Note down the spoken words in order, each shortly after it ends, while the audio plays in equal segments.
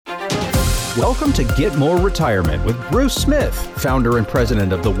Welcome to Get More Retirement with Bruce Smith, founder and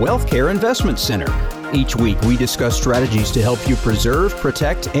president of the WealthCare Investment Center. Each week, we discuss strategies to help you preserve,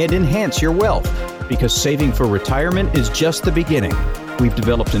 protect, and enhance your wealth, because saving for retirement is just the beginning. We've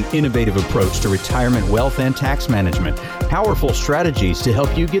developed an innovative approach to retirement wealth and tax management, powerful strategies to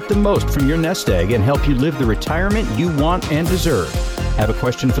help you get the most from your nest egg and help you live the retirement you want and deserve. Have a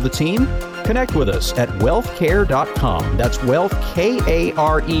question for the team? Connect with us at wealthcare.com. That's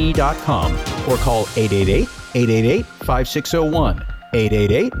wealthkare.com. Or call 888-888-5601.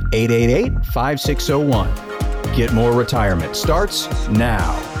 888-888-5601. Get More Retirement starts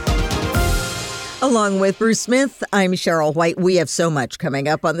now. Along with Bruce Smith, I'm Cheryl White. We have so much coming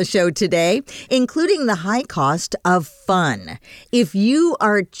up on the show today, including the high cost of fun. If you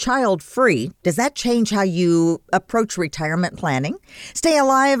are child-free, does that change how you approach retirement planning? Stay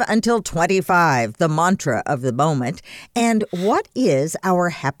alive until 25, the mantra of the moment. And what is our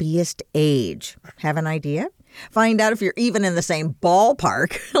happiest age? Have an idea? Find out if you're even in the same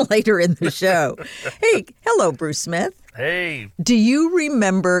ballpark later in the show. Hey, hello, Bruce Smith. Hey. Do you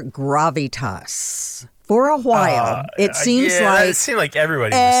remember gravitas? For a while, it seems like... It seemed like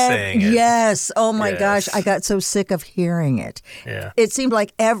everybody was saying it. Yes. Oh, my gosh. I got so sick of hearing it. Yeah. It seemed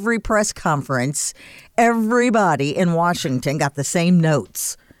like every press conference, everybody in Washington got the same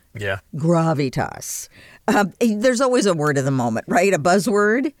notes. Yeah. Gravitas. There's always a word of the moment, right? A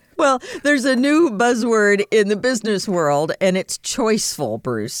buzzword? Well, there's a new buzzword in the business world, and it's choiceful,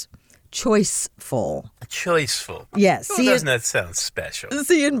 Bruce. Choiceful. Choiceful. Yes. Well, doesn't that sound special?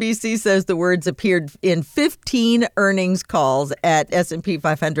 CNBC says the words appeared in 15 earnings calls at S&P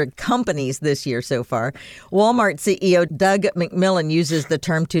 500 companies this year so far. Walmart CEO Doug McMillon uses the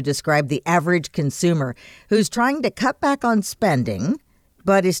term to describe the average consumer who's trying to cut back on spending,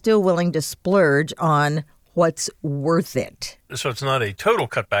 but is still willing to splurge on what's worth it. So it's not a total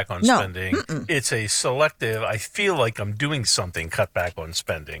cutback on spending. It's a selective, I feel like I'm doing something, cutback on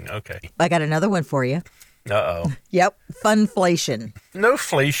spending. Okay. I got another one for you. Uh-oh. Yep. Funflation.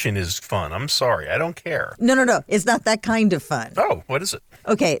 No-flation is fun. I'm sorry. I don't care. No. It's not that kind of fun. Oh, what is it?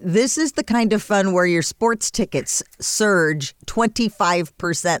 Okay. This is the kind of fun where your sports tickets surge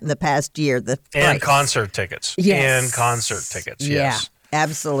 25% in the past year. The price. And concert tickets. Yes. And concert tickets. Yes. Yeah.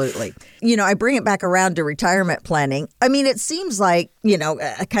 Absolutely. I bring it back around to retirement planning. I mean, it seems like,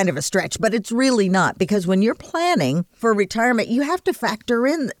 a kind of a stretch, but it's really not, because when you're planning for retirement, you have to factor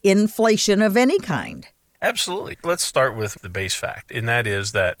in inflation of any kind. Absolutely. Let's start with the base fact, and that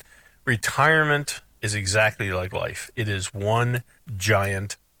is that retirement is exactly like life. It is one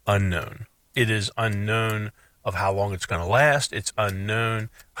giant unknown. It is unknown of how long it's going to last. It's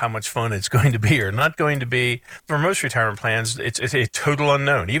unknown how much fun it's going to be or not going to be. For most retirement plans, it's a total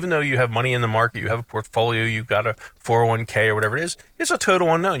unknown. Even though you have money in the market, you have a portfolio, you've got a 401k or whatever it is, it's a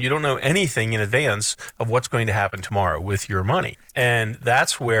total unknown. You don't know anything in advance of what's going to happen tomorrow with your money. And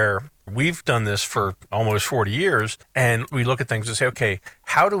that's where we've done this for almost 40 years, and we look at things and say, okay,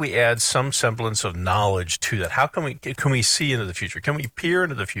 how do we add some semblance of knowledge to that? How can we see into the future? Can we peer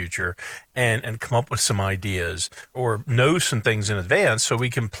into the future and come up with some ideas or know some things in advance so we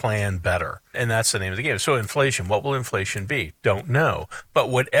can plan better? And that's the name of the game. So inflation, what will inflation be? Don't know. But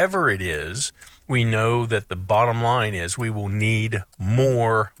whatever it is, we know that the bottom line is we will need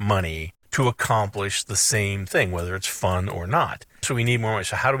more money to accomplish the same thing, whether it's fun or not. So we need more money.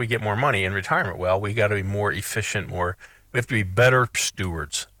 So how do we get more money in retirement? Well, we got to be more efficient, we have to be better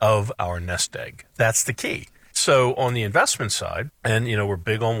stewards of our nest egg. That's the key. So on the investment side, and we're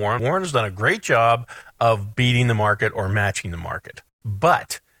big on Warren. Warren's done a great job of beating the market or matching the market.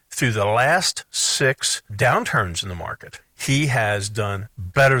 But through the last 6 downturns in the market, he has done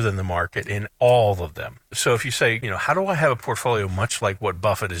better than the market in all of them. So if you say, how do I have a portfolio much like what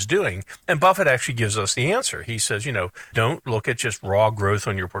Buffett is doing? And Buffett actually gives us the answer. He says, don't look at just raw growth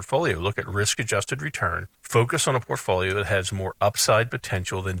on your portfolio. Look at risk-adjusted return. Focus on a portfolio that has more upside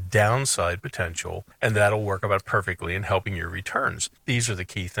potential than downside potential, and that'll work about perfectly in helping your returns. These are the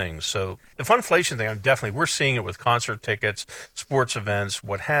key things. So the funflation thing, we're seeing it with concert tickets, sports events,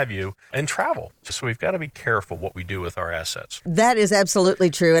 what have you, and travel. So we've got to be careful what we do with our assets. That is absolutely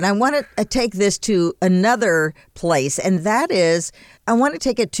true. And I want to take this to another place, and that is I want to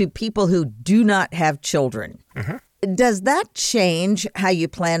take it to people who do not have children. Mm-hmm. Does that change how you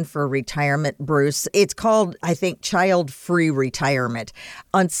plan for retirement, Bruce? It's called, I think, child-free retirement.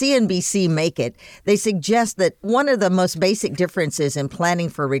 On CNBC Make It, they suggest that one of the most basic differences in planning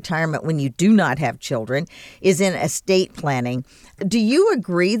for retirement when you do not have children is in estate planning. Do you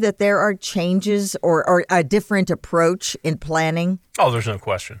agree that there are changes or a different approach in planning? Oh, there's no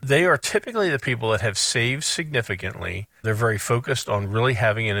question. They are typically the people that have saved significantly. They're very focused on really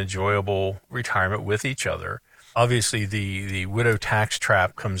having an enjoyable retirement with each other. Obviously, the widow tax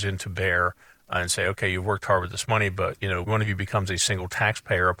trap comes into bear and say, okay, you've worked hard with this money, but one of you becomes a single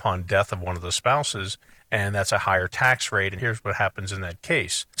taxpayer upon death of one of the spouses, and that's a higher tax rate, and here's what happens in that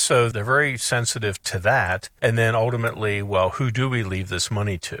case. So they're very sensitive to that. And then ultimately, well, who do we leave this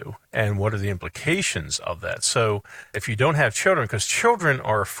money to? And what are the implications of that? So if you don't have children, because children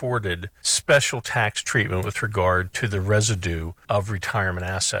are afforded special tax treatment with regard to the residue of retirement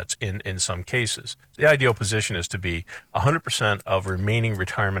assets in some cases. The ideal position is to be 100% of remaining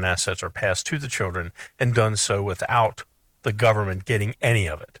retirement assets are passed to the children and done so without the government getting any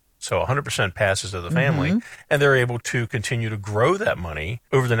of it. So 100% passes to the family, and they're able to continue to grow that money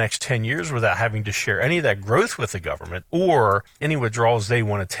over the next 10 years without having to share any of that growth with the government or any withdrawals they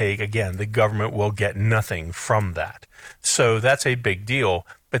want to take. Again, the government will get nothing from that. So that's a big deal,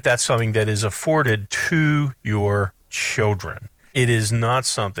 but that's something that is afforded to your children. It is not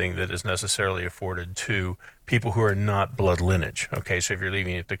something that is necessarily afforded to people who are not blood lineage. Okay, so if you're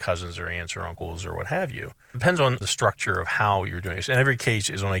leaving it to cousins or aunts or uncles or what have you, depends on the structure of how you're doing this. And every case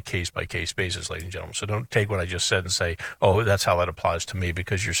is on a case-by-case basis, ladies and gentlemen. So don't take what I just said and say, oh, that's how that applies to me,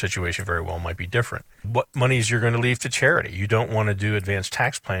 because your situation very well might be different. What monies you're going to leave to charity? You don't want to do advanced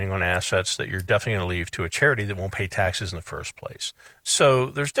tax planning on assets that you're definitely going to leave to a charity that won't pay taxes in the first place. So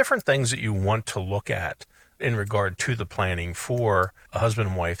there's different things that you want to look at in regard to the planning for a husband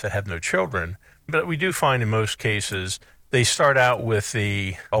and wife that have no children. But we do find in most cases, they start out with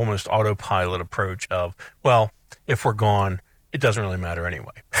the almost autopilot approach of, well, if we're gone, it doesn't really matter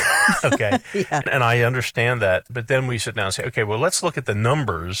anyway. Okay. Yeah. And I understand that. But then we sit down and say, okay, well, let's look at the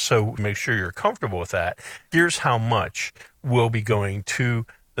numbers. So make sure you're comfortable with that. Here's how much will be going to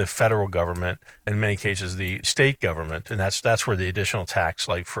the federal government, in many cases the state government, and that's where the additional tax,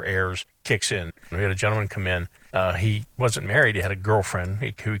 like for heirs, kicks in. We had a gentleman come in. He wasn't married. He had a girlfriend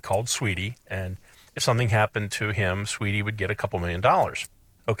who he called Sweetie, and if something happened to him, Sweetie would get a couple $1 million.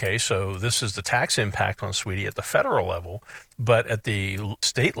 Okay, so this is the tax impact on Sweetie at the federal level, but at the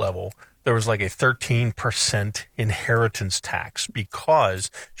state level, there was like a 13% inheritance tax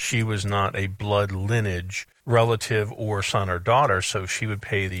because she was not a blood lineage relative or son or daughter, so she would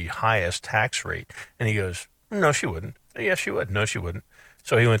pay the highest tax rate. And he goes, no, she wouldn't. Yes, she would. No, she wouldn't.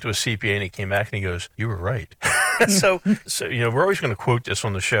 So he went to a CPA and he came back and he goes, you were right. So we're always going to quote this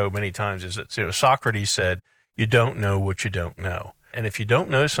on the show many times, is that Socrates said, you don't know what you don't know. And if you don't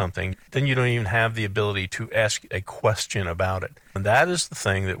know something, then you don't even have the ability to ask a question about it. And that is the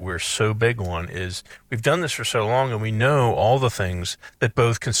thing that we're so big on, is we've done this for so long and we know all the things that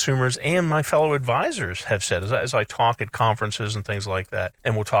both consumers and my fellow advisors have said. As I talk at conferences and things like that,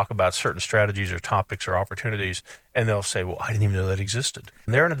 and we'll talk about certain strategies or topics or opportunities, and they'll say, well, I didn't even know that existed.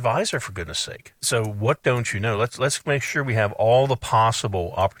 And they're an advisor, for goodness sake. So what don't you know? Let's make sure we have all the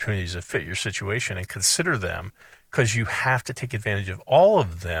possible opportunities that fit your situation and consider them, because you have to take advantage of all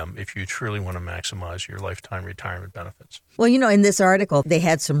of them if you truly want to maximize your lifetime retirement benefits. Well, in this article, they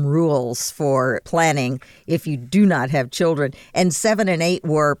had some rules for planning if you do not have children. And 7 and 8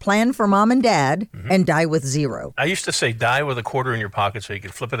 were plan for mom and dad and die with 0. I used to say die with a quarter in your pocket so you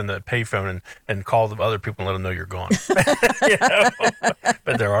could flip it in the payphone and call the other people and let them know you're gone.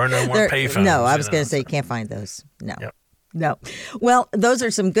 But there are no more payphones. No, I was going to say you can't find those. No. Yep. No. Well, those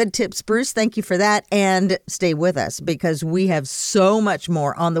are some good tips, Bruce. Thank you for that. And stay with us because we have so much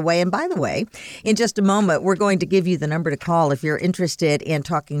more on the way. And by the way, in just a moment, we're going to give you the number to call if you're interested in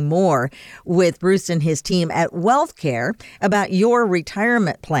talking more with Bruce and his team at WealthCare about your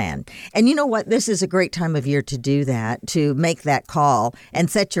retirement plan. And you know what? This is a great time of year to do that, to make that call and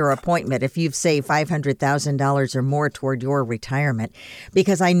set your appointment if you've saved $500,000 or more toward your retirement.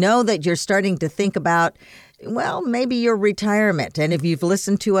 Because I know that you're starting to think about, well, maybe your retirement. And if you've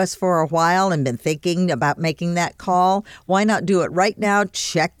listened to us for a while and been thinking about making that call, why not do it right now?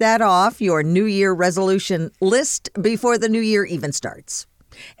 Check that off your New Year resolution list before the new year even starts.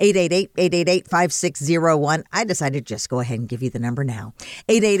 888-888-5601. I decided to just go ahead and give you the number now.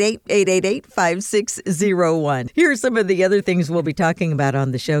 888-888-5601. Here are some of the other things we'll be talking about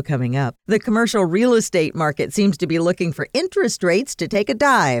on the show coming up. The commercial real estate market seems to be looking for interest rates to take a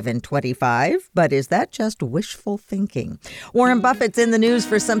dive in 25, but is that just wishful thinking? Warren Buffett's in the news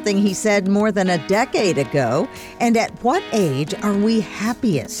for something he said more than a decade ago. And at what age are we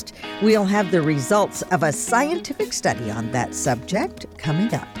happiest? We'll have the results of a scientific study on that subject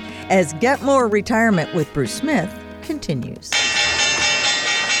coming up as Get More Retirement with Bruce Smith continues.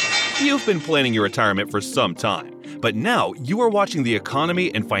 You've been planning your retirement for some time, but now you are watching the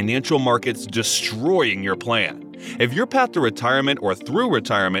economy and financial markets destroying your plan. If your path to retirement or through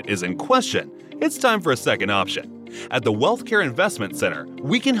retirement is in question, it's time for a second option. At the WealthCare Investment Center,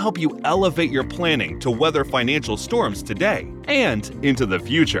 we can help you elevate your planning to weather financial storms today and into the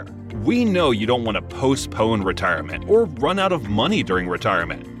future. We know you don't want to postpone retirement or run out of money during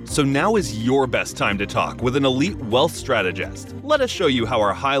retirement. So now is your best time to talk with an elite wealth strategist. Let us show you how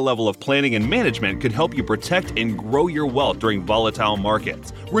our high level of planning and management could help you protect and grow your wealth during volatile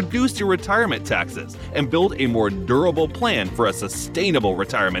markets, reduce your retirement taxes, and build a more durable plan for a sustainable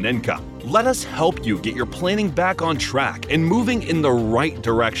retirement income. Let us help you get your planning back on track and moving in the right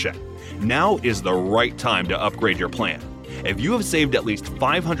direction. Now is the right time to upgrade your plan. If you have saved at least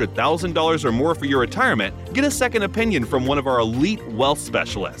 $500,000 or more for your retirement, get a second opinion from one of our elite wealth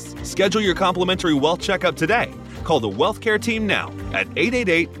specialists. Schedule your complimentary wealth checkup today. Call the WealthCare team now at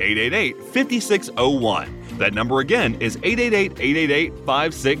 888-888-5601. That number again is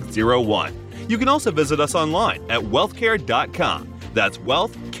 888-888-5601. You can also visit us online at wealthcare.com. That's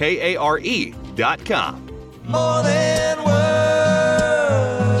wealthkare.com. More than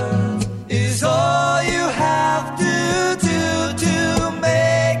words is all you have to do to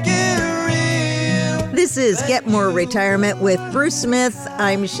make it real. This is Get More Retirement with Bruce Smith.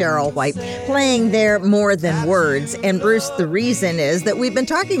 I'm Cheryl White, playing their More Than Words. And Bruce, the reason is that we've been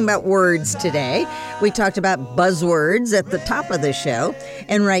talking about words today. We talked about buzzwords at the top of the show.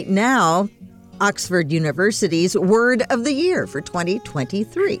 And right now, Oxford University's Word of the Year for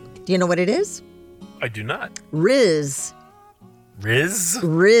 2023. Do you know what it is? I do not. Rizz. Rizz?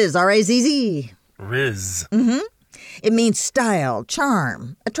 Rizz, R-I-Z-Z. Rizz. Mm-hmm. It means style,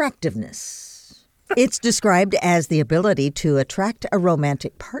 charm, attractiveness. It's described as the ability to attract a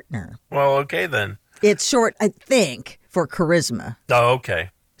romantic partner. Well, okay then. It's short, I think, for charisma. Oh,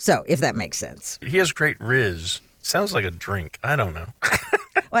 okay. So, if that makes sense. He has great Rizz. Sounds like a drink. I don't know.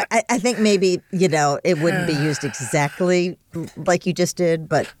 Well, I think maybe, it wouldn't be used exactly like you just did,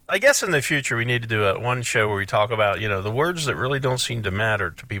 but... I guess in the future we need to do one show where we talk about, the words that really don't seem to matter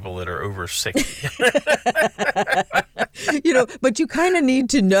to people that are over 60. But you kind of need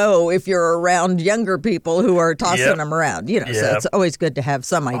to know if you're around younger people who are tossing them around, so it's always good to have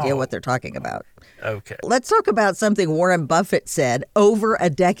some idea what they're talking about. Okay. Let's talk about something Warren Buffett said over a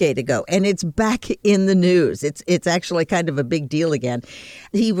decade ago, and it's back in the news. It's actually kind of a big deal again.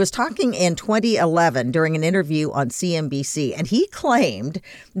 He was talking in 2011 during an interview on CNBC, and he claimed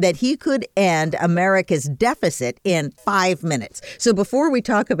that he could end America's deficit in 5 minutes. So before we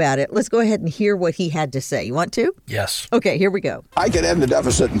talk about it, let's go ahead and hear what he had to say. You want to? Yes. Okay, here we go. I could end the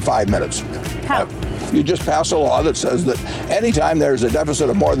deficit in 5 minutes. How? You just pass a law that says that anytime there's a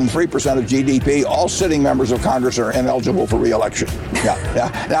deficit of more than 3% of GDP, all sitting members of Congress are ineligible for re-election.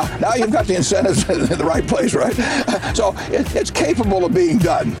 Yeah. Now you've got the incentives in the right place, right? So it's capable of being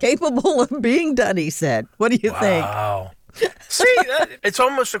done. Capable of being done, he said. What do you think? Wow. See, it's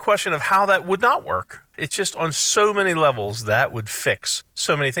almost a question of how that would not work. It's just on so many levels that would fix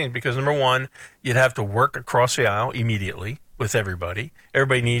so many things. Because number one, you'd have to work across the aisle immediately with everybody.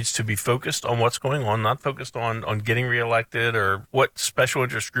 Everybody needs to be focused on what's going on, not focused on getting reelected or what special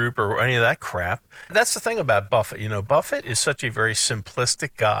interest group or any of that crap. That's the thing about Buffett. Buffett is such a very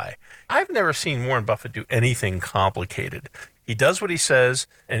simplistic guy. I've never seen Warren Buffett do anything complicated. He does what he says,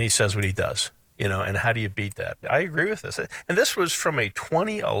 and he says what he does. And how do you beat that? I agree with this. And this was from a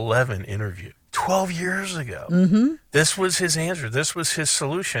 2011 interview, 12 years ago. Mm-hmm. This was his answer. This was his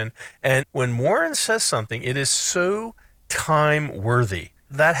solution. And when Warren says something, it is so time-worthy.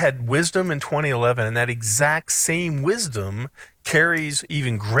 That had wisdom in 2011, and that exact same wisdom carries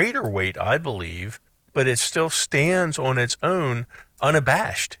even greater weight, I believe, but it still stands on its own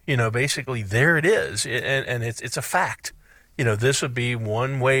unabashed. Basically, there it is, and it's a fact. This would be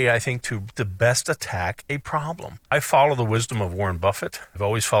one way, I think, to best attack a problem. I follow the wisdom of Warren Buffett. I've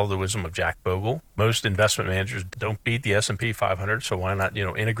always followed the wisdom of Jack Bogle. Most investment managers don't beat the S&P 500, so why not,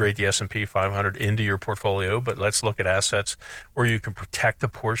 integrate the S&P 500 into your portfolio? But let's look at assets where you can protect a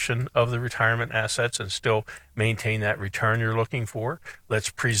portion of the retirement assets and still maintain that return you're looking for. Let's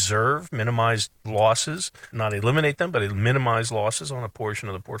preserve, minimize losses, not eliminate them, but minimize losses on a portion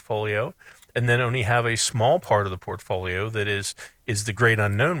of the portfolio. And then only have a small part of the portfolio that is the great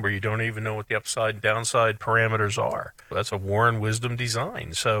unknown, where you don't even know what the upside and downside parameters are. That's a Warren Wisdom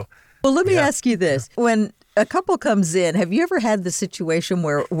design. So, well, let me ask you this. When a couple comes in, have you ever had the situation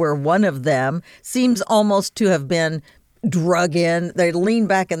where one of them seems almost to have been drug in? They lean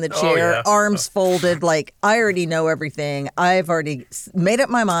back in the chair, arms folded, like, I already know everything. I've already made up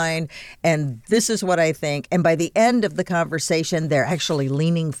my mind, and this is what I think. And by the end of the conversation, they're actually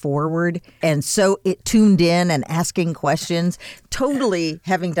leaning forward and so it tuned in and asking questions, totally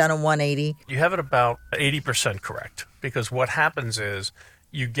having done a 180. You have it about 80% correct, because what happens is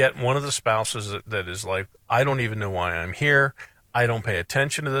you get one of the spouses that is like, I don't even know why I'm here. I don't pay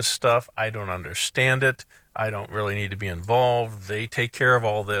attention to this stuff. I don't understand it. I don't really need to be involved. They take care of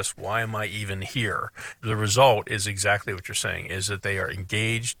all this. Why am I even here? The result is exactly what you're saying, is that they are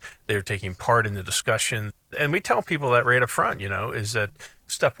engaged. They're taking part in the discussion. And we tell people that right up front, is that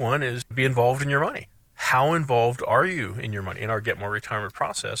step one is be involved in your money. How involved are you in your money, in our Get More Retirement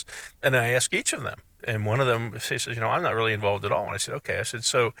process? And I ask each of them. And one of them says, I'm not really involved at all. And I said, okay. I said,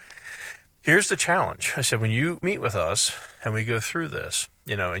 so here's the challenge. I said, when you meet with us and we go through this,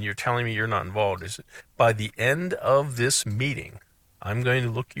 and you're telling me you're not involved, is by the end of this meeting, I'm going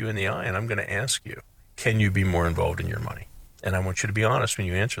to look you in the eye and I'm going to ask you, can you be more involved in your money? And I want you to be honest when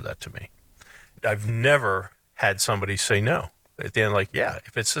you answer that to me. I've never had somebody say no. At the end, like, yeah,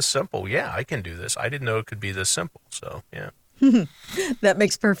 if it's this simple, yeah, I can do this. I didn't know it could be this simple. So, yeah. That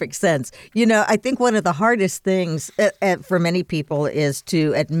makes perfect sense. I think one of the hardest things for many people is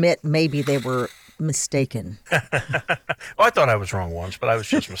to admit maybe they were mistaken. Well, I thought I was wrong once, but I was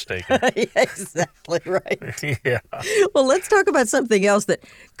just mistaken. Yeah, exactly right. Yeah. Well, let's talk about something else that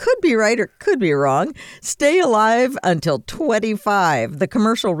could be right or could be wrong. Stay alive until 25. The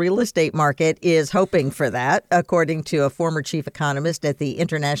commercial real estate market is hoping for that, according to a former chief economist at the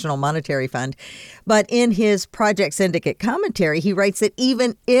International Monetary Fund. But in his Project Syndicate commentary, he writes that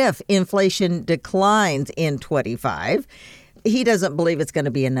even if inflation declines in 25, he doesn't believe it's going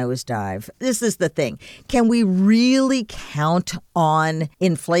to be a nosedive. This is the thing. Can we really count on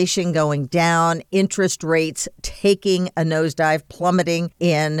inflation going down, interest rates taking a nosedive, plummeting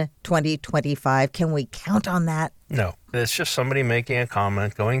in 2025? Can we count on that? No. It's just somebody making a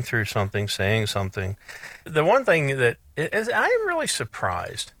comment, going through something, saying something. The one thing that I'm really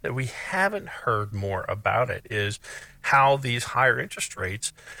surprised that we haven't heard more about it is how these higher interest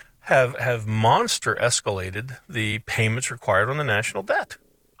rates have monster escalated the payments required on the national debt.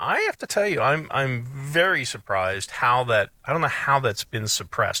 I have to tell you, I'm very surprised how that, I don't know how that's been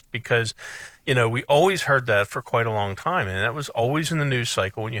suppressed, because, we always heard that for quite a long time, and that was always in the news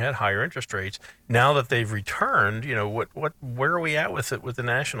cycle when you had higher interest rates. Now that they've returned, where are we at with it, with the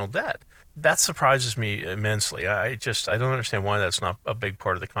national debt? That surprises me immensely. I don't understand why that's not a big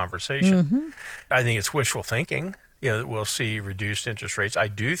part of the conversation. Mm-hmm. I think it's wishful thinking. We'll see reduced interest rates. I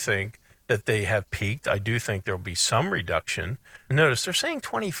do think that they have peaked. I do think there'll be some reduction. Notice they're saying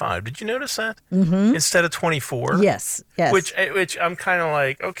 25. Did you notice that? Mm-hmm. Instead of 24? Yes. Which I'm kind of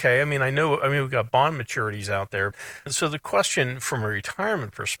like, okay, we've got bond maturities out there. And so the question from a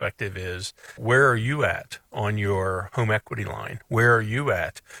retirement perspective is, where are you at on your home equity line? Where are you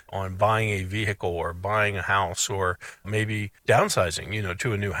at on buying a vehicle or buying a house or maybe downsizing,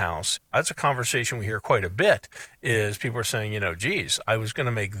 to a new house? That's a conversation we hear quite a bit, is people are saying, geez, I was going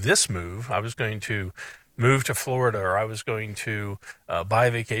to make this move. I was going to move to Florida, or I was going to buy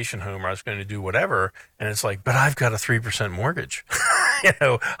a vacation home, or I was going to do whatever. And it's like, but I've got a 3% mortgage.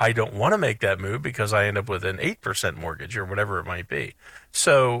 I don't want to make that move because I end up with an 8% mortgage or whatever it might be.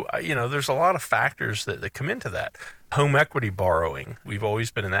 So, there's a lot of factors that come into that. Home equity borrowing. We've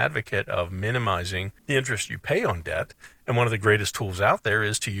always been an advocate of minimizing the interest you pay on debt. And one of the greatest tools out there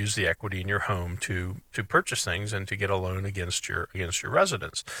is to use the equity in your home to purchase things and to get a loan against your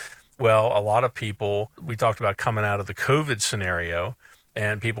residence. Well, a lot of people, we talked about coming out of the COVID scenario,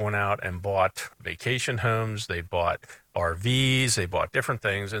 and people went out and bought vacation homes, they bought RVs, they bought different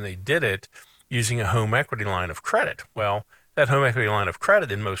things, and they did it using a home equity line of credit. Well, that home equity line of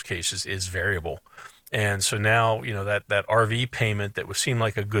credit in most cases is variable. And so now, that RV payment that would seem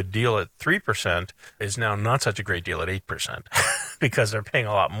like a good deal at 3% is now not such a great deal at 8% because they're paying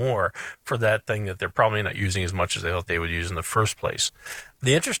a lot more for that thing that they're probably not using as much as they thought they would use in the first place.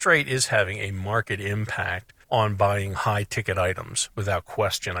 The interest rate is having a market impact on buying high-ticket items without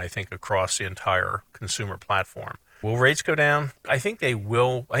question, I think, across the entire consumer platform. Will rates go down? I think they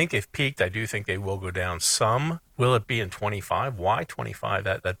will. I think they've peaked. I do think they will go down some. Will it be in 25? Why 25?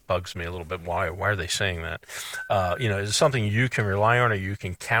 That bugs me a little bit. Why are they saying that? Is it something you can rely on or you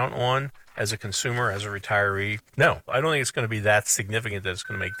can count on as a consumer, as a retiree? No, I don't think it's going to be that significant that it's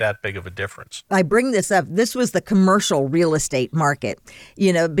going to make that big of a difference. I bring this up. This was the commercial real estate market,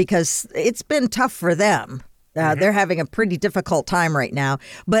 because it's been tough for them. They're having a pretty difficult time right now.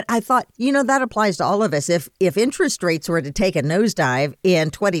 But I thought, that applies to all of us. If interest rates were to take a nosedive in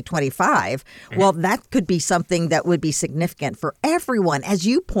 2025, well, that could be something that would be significant for everyone, as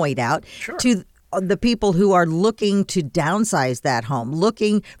you point out, to the people who are looking to downsize that home,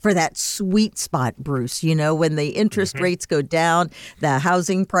 looking for that sweet spot, Bruce, when the interest rates go down, the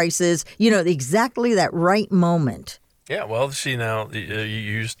housing prices, exactly that right moment. Yeah, well, see, now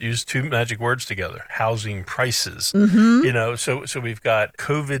you use two magic words together: housing prices. So we've got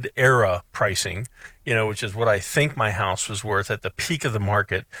COVID era pricing, which is what I think my house was worth at the peak of the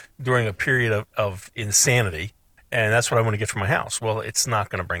market during a period of insanity. And that's what I want to get for my house. Well, it's not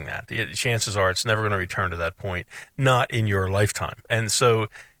going to bring that. The chances are it's never going to return to that point, not in your lifetime. And so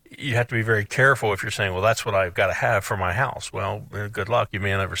you have to be very careful if you're saying, well, that's what I've got to have for my house. Well, good luck. You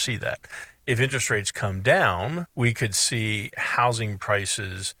may never see that. If interest rates come down, we could see housing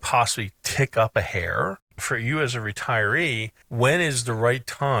prices possibly tick up a hair. For you as a retiree, when is the right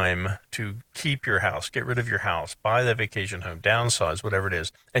time to keep your house, get rid of your house, buy that vacation home, downsize, whatever it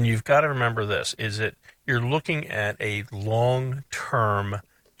is? And you've got to remember this, is that you're looking at a long-term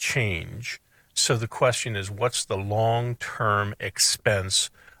change. So the question is, what's the long-term expense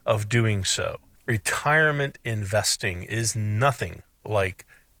of doing so? Retirement investing is nothing like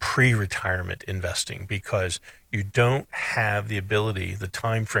pre-retirement investing, because you don't have the ability, the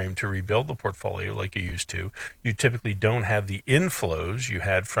time frame to rebuild the portfolio like you used to. You typically don't have the inflows you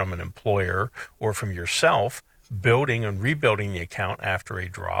had from an employer or from yourself building and rebuilding the account after a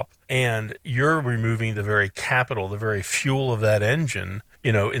drop. And you're removing the very capital, the very fuel of that engine,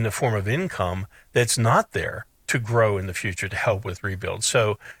 in the form of income that's not there to grow in the future to help with rebuild.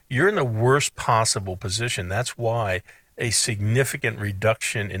 So you're in the worst possible position. That's why a significant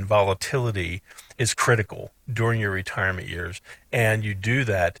reduction in volatility is critical during your retirement years. And you do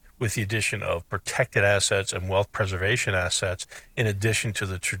that with the addition of protected assets and wealth preservation assets, in addition to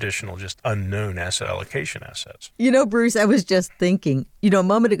the traditional, just unknown asset allocation assets. Bruce, I was just thinking, a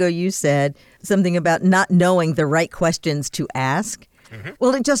moment ago you said something about not knowing the right questions to ask.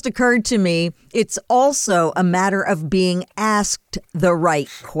 Well, it just occurred to me, it's also a matter of being asked the right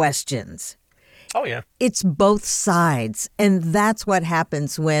questions. Oh, yeah. It's both sides. And that's what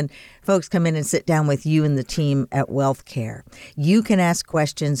happens when folks come in and sit down with you and the team at WealthCare. You can ask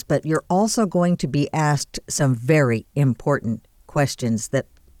questions, but you're also going to be asked some very important questions that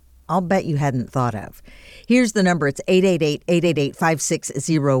I'll bet you hadn't thought of. Here's the number. It's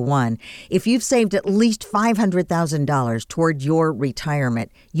 888-888-5601. If you've saved at least $500,000 toward your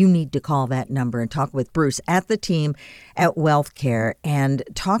retirement, you need to call that number and talk with Bruce at the team at WealthCare and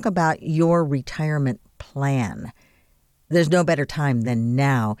talk about your retirement plan. There's no better time than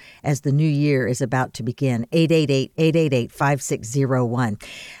now as the new year is about to begin. 888-888-5601.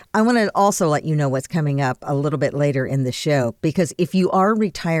 I want to also let you know what's coming up a little bit later in the show, because if you are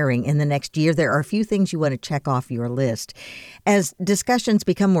retiring in the next year, there are a few things you want to check off your list. As discussions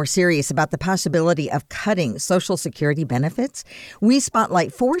become more serious about the possibility of cutting Social Security benefits, we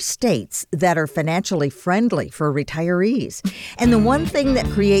spotlight 4 states that are financially friendly for retirees. And the one thing that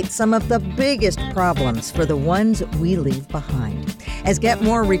creates some of the biggest problems for the ones we leave behind. As Get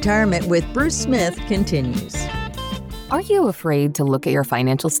More Retirement with Bruce Smith continues. Are you afraid to look at your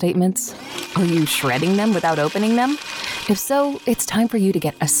financial statements? Are you shredding them without opening them? If so, it's time for you to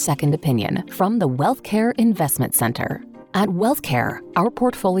get a second opinion from the WealthCare Investment Center. At WealthCare, our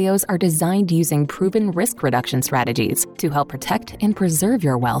portfolios are designed using proven risk reduction strategies to help protect and preserve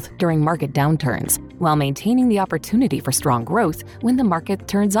your wealth during market downturns, while maintaining the opportunity for strong growth when the market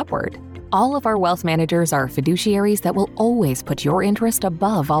turns upward. All of our wealth managers are fiduciaries that will always put your interest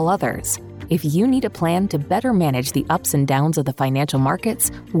above all others. If you need a plan to better manage the ups and downs of the financial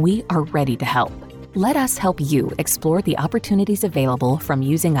markets, we are ready to help. Let us help you explore the opportunities available from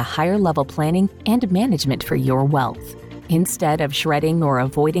using a higher level planning and management for your wealth. Instead of shredding or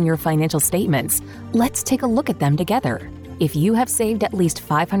avoiding your financial statements, let's take a look at them together. If you have saved at least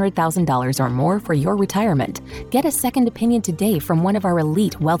 $500,000 or more for your retirement, get a second opinion today from one of our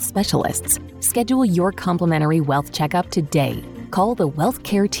elite wealth specialists. Schedule your complimentary wealth checkup today. Call the Wealth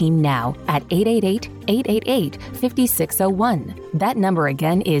Care team now at 888-888-5601. That number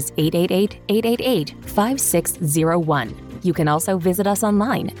again is 888-888-5601. You can also visit us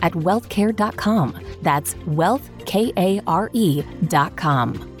online at wealthcare.com. That's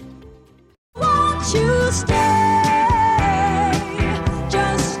wealthkare.com. Won't you stay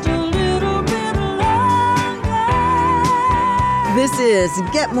just a little bit longer? This is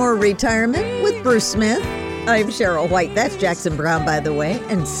Get More Retirement with Bruce Smith. I'm Cheryl White. That's Jackson Brown, by the way.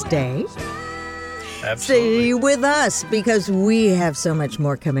 And stay. Absolutely. Stay with us because we have so much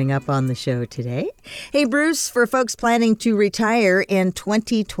more coming up on the show today. Hey, Bruce, for folks planning to retire in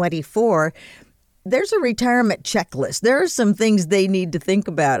 2024, there's a retirement checklist. There are some things they need to think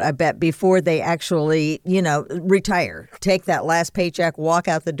about, I bet, before they actually, retire. Take that last paycheck, walk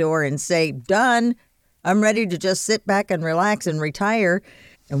out the door and say, done. I'm ready to just sit back and relax and retire.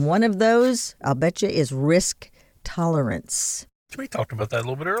 And one of those, I'll bet you, is risk tolerance. We talked about that a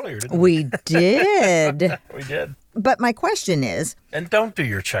little bit earlier, didn't we? We did. We did. But my question is... And don't do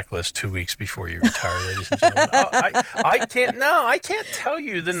your checklist 2 weeks before you retire, ladies and gentlemen. I can't tell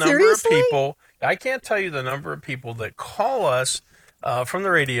you the number Seriously? of people. I can't tell you the number of people that call us from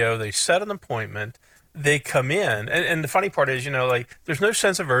the radio. They set an appointment. They come in. And the funny part is, there's no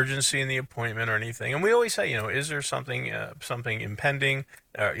sense of urgency in the appointment or anything. And we always say, is there something impending,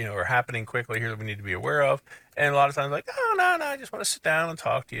 or happening quickly here that we need to be aware of? And a lot of times, oh, no, I just want to sit down and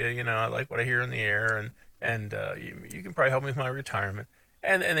talk to you. I like what I hear in the air, and you can probably help me with my retirement.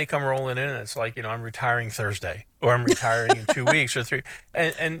 And they come rolling in, and it's like, I'm retiring Thursday, or I'm retiring in 2 weeks or 3.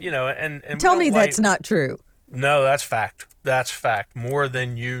 And Tell me that's not true. No, that's fact. That's fact. More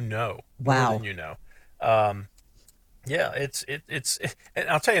than you know. Wow. More than you know. Yeah, it's and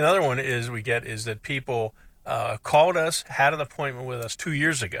I'll tell you another one is that people called us, had an appointment with us 2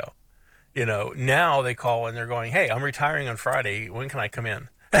 years ago. Now they call and they're going, hey, I'm retiring on Friday. When can I come in?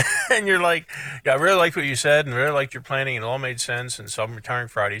 And you're like, yeah, I really liked what you said and really liked your planning and it all made sense. And so I'm retiring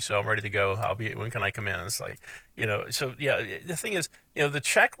Friday, so I'm ready to go. When can I come in? And it's like, so yeah, the thing is, the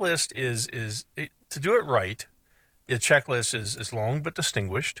checklist is to do it right. The checklist is long but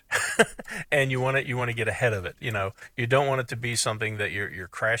distinguished, and you want to get ahead of it. You don't want it to be something that you're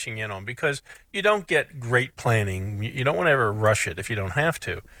crashing in on, because you don't get great planning. You don't want to ever rush it if you don't have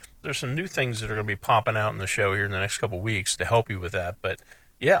to. There's some new things that are going to be popping out in the show here in the next couple of weeks to help you with that. But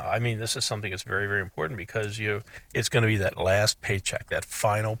yeah, this is something that's very, very important, because it's going to be that last paycheck, that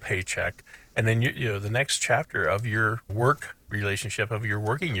final paycheck, and then the next chapter of your work relationship, of your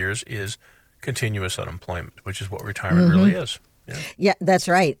working years, is continuous unemployment, which is what retirement really is. Yeah, that's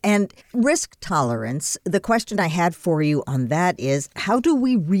right. And risk tolerance, the question I had for you on that is, how do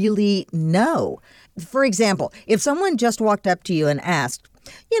we really know? For example, if someone just walked up to you and asked,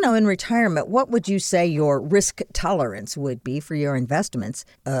 in retirement, what would you say your risk tolerance would be for your investments?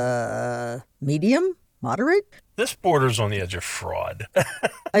 Medium? Moderate? This borders on the edge of fraud.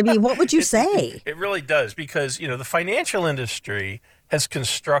 What would you say? It really does, because, the financial industry has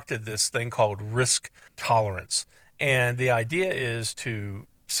constructed this thing called risk tolerance. And the idea is to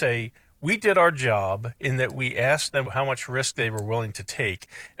say, we did our job in that we asked them how much risk they were willing to take,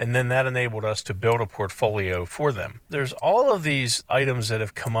 and then that enabled us to build a portfolio for them. There's all of these items that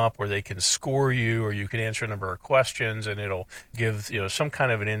have come up where they can score you, or you can answer a number of questions, and it'll give some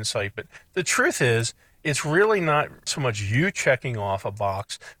kind of an insight. But the truth is, it's really not so much you checking off a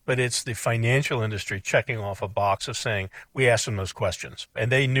box, but it's the financial industry checking off a box of saying, we asked them those questions,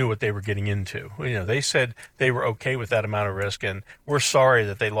 and they knew what they were getting into. They said they were okay with that amount of risk, and we're sorry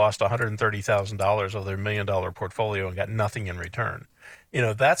that they lost $130,000 of their $1 million portfolio and got nothing in return.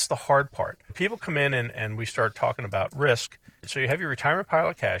 That's the hard part. People come in and we start talking about risk. So you have your retirement pile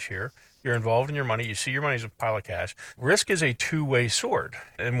of cash here. You're involved in your money. You see your money as a pile of cash. Risk is a two-way sword.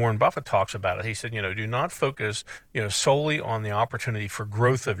 And Warren Buffett talks about it. He said, do not focus, solely on the opportunity for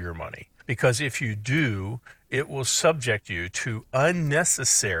growth of your money. Because if you do, it will subject you to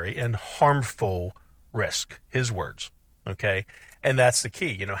unnecessary and harmful risk. His words. Okay? And that's the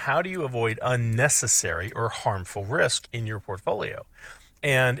key. How do you avoid unnecessary or harmful risk in your portfolio?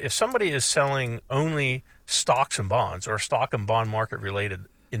 And if somebody is selling only stocks and bonds, or stock and bond market related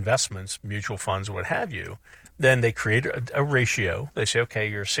investments, mutual funds, what have you, then they create a ratio. They say, okay,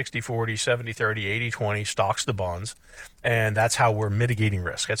 you're 60-40, 70-30, 80-20, stocks to bonds. And that's how we're mitigating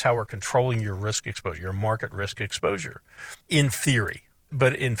risk. That's how we're controlling your risk exposure, your market risk exposure, in theory.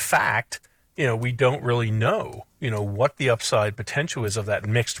 But in fact, we don't really know, what the upside potential is of that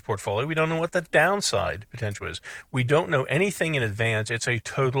mixed portfolio. We don't know what the downside potential is. We don't know anything in advance. It's a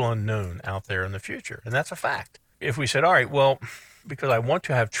total unknown out there in the future. And that's a fact. If we said, all right, well, because I want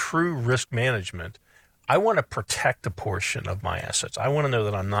to have true risk management, I want to protect a portion of my assets. I want to know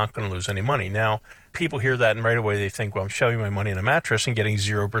that I'm not going to lose any money. Now, people hear that and right away they think, well, I'm shoving my money in a mattress and getting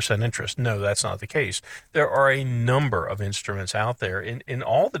 0% interest. No, that's not the case. There are a number of instruments out there in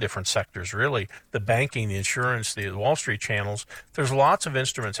all the different sectors, really, the banking, the insurance, the Wall Street channels. There's lots of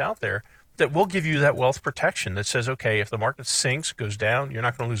instruments out there that will give you that wealth protection that says, okay, if the market sinks, goes down, you're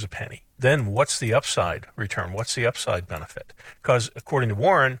not going to lose a penny. Then what's the upside return? What's the upside benefit? Because according to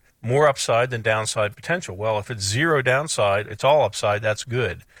Warren, more upside than downside potential. Well, if it's zero downside, it's all upside, that's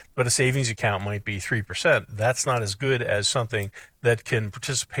good. But a savings account might be 3%. That's not as good as something that can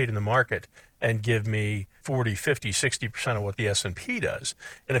participate in the market and give me 40, 50, 60% of what the S&P does.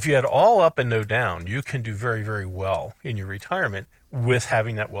 And if you had all up and no down, you can do very, very well in your retirement with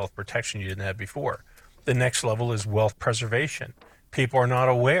having that wealth protection you didn't have before. The next level is wealth preservation. People are not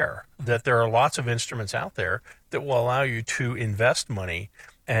aware that there are lots of instruments out there that will allow you to invest money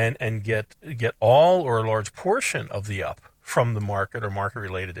and get all or a large portion of the up from the market or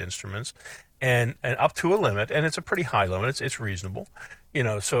market-related instruments, and up to a limit, and it's a pretty high limit. It's reasonable,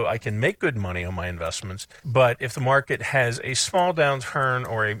 so I can make good money on my investments. But if the market has a small downturn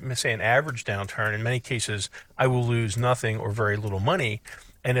or say an average downturn, in many cases I will lose nothing or very little money.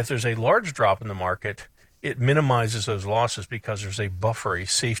 And if there's a large drop in the market, it minimizes those losses because there's a buffer, a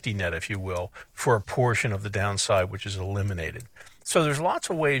safety net, if you will, for a portion of the downside, which is eliminated. So there's lots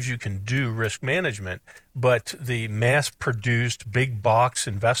of ways you can do risk management, but the mass-produced big box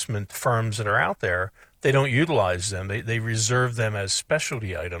investment firms that are out there, they don't utilize them. They reserve them as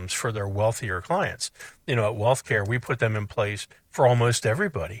specialty items for their wealthier clients. At WealthCare, we put them in place for almost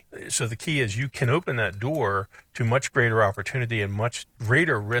everybody. So the key is you can open that door to much greater opportunity and much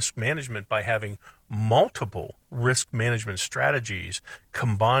greater risk management by having multiple risk management strategies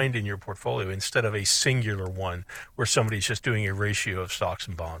combined in your portfolio instead of a singular one where somebody's just doing a ratio of stocks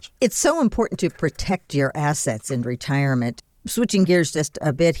and bonds. It's so important to protect your assets in retirement. Switching gears just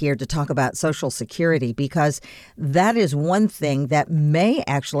a bit here to talk about Social Security, because that is one thing that may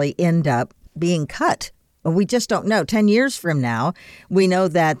actually end up being cut. We just don't know. 10 years from now, we know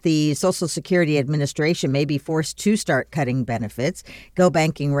that the Social Security Administration may be forced to start cutting benefits.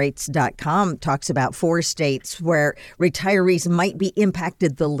 GoBankingRates.com talks about 4 states where retirees might be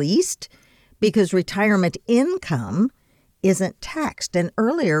impacted the least because retirement income isn't taxed. And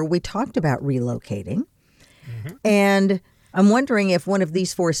earlier we talked about relocating. Mm-hmm. And I'm wondering if one of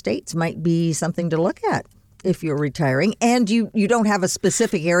these 4 states might be something to look at if you're retiring and you don't have a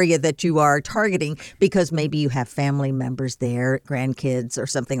specific area that you are targeting because maybe you have family members there, grandkids or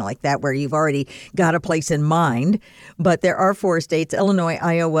something like that, where you've already got a place in mind. But there are 4 states, Illinois,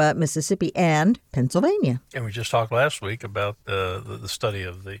 Iowa, Mississippi, and Pennsylvania. And we just talked last week about the study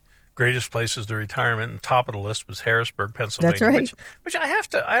of the greatest places to retirement, and top of the list was Harrisburg, Pennsylvania. That's right. Which I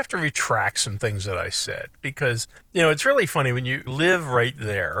have to retract some things that I said because it's really funny when you live right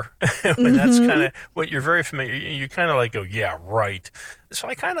there. When that's kind of what you're very familiar. You kind of like go, yeah, right. So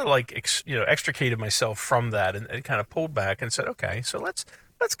I kind of like extricated myself from that and kind of pulled back and said, okay, so let's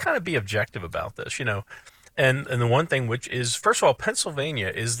kind of be objective about this, And the one thing which is, first of all,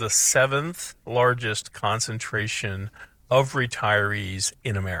 Pennsylvania is the 7th largest concentration of retirees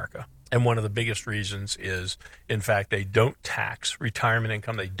in America. And one of the biggest reasons is, in fact, they don't tax retirement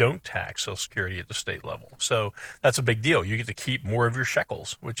income. They don't tax Social Security at the state level. So that's a big deal. You get to keep more of your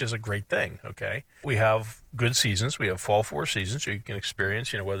shekels, which is a great thing, okay? We have good seasons. We have fall 4 seasons, so you can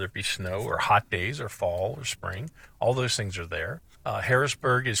experience, whether it be snow or hot days or fall or spring. All those things are there.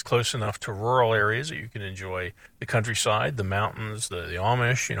 Harrisburg is close enough to rural areas that you can enjoy the countryside, the mountains, the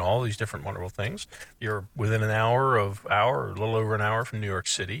Amish, all these different wonderful things. You're within an hour or a little over an hour from New York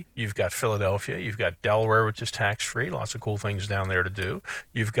City. You've got Philadelphia. You've got Delaware, which is tax-free. Lots of cool things down there to do.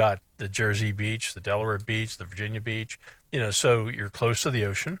 You've got the Jersey Beach, the Delaware Beach, the Virginia Beach. So you're close to the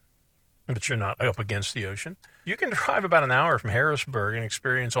ocean, but you're not up against the ocean. You can drive about an hour from Harrisburg and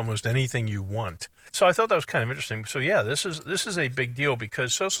experience almost anything you want. So I thought that was kind of interesting. So yeah, this is a big deal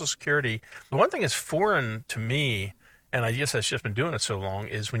because Social Security, the one thing that's foreign to me, and I guess I've just been doing it so long,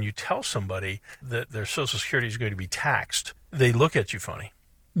 is when you tell somebody that their Social Security is going to be taxed, they look at you funny.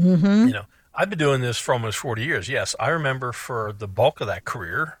 Mm-hmm. I've been doing this for almost 40 years. Yes, I remember for the bulk of that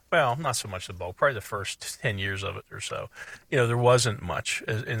career, well, not so much the bulk, probably the first 10 years of it or so, there wasn't much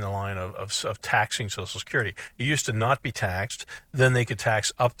in the line of taxing Social Security. It used to not be taxed. Then they could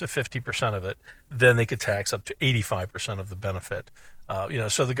tax up to 50% of it. Then they could tax up to 85% of the benefit.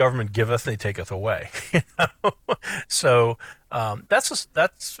 So the government giveth, they taketh away. So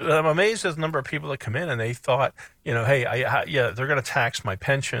that's I'm amazed at the number of people that come in and they thought, hey, they're going to tax my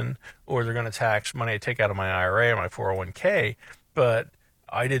pension or they're going to tax money I take out of my IRA or my 401k, but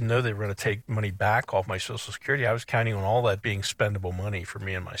I didn't know they were going to take money back off my Social Security. I was counting on all that being spendable money for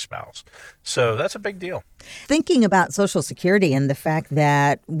me and my spouse. So that's a big deal. Thinking about Social Security and the fact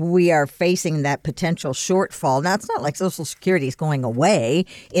that we are facing that potential shortfall. Now, it's not like Social Security is going away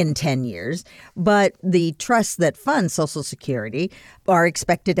in 10 years, but the trusts that fund Social Security are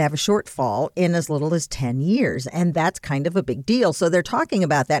expected to have a shortfall in as little as 10 years. And that's kind of a big deal. So they're talking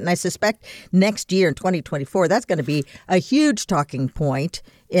about that. And I suspect next year in 2024, that's going to be a huge talking point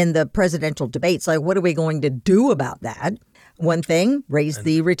in the presidential debates. Like, what are we going to do about that? One thing, raise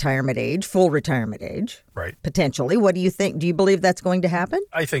the retirement age, full retirement age. Right. Potentially. What do you think? Do you believe that's going to happen?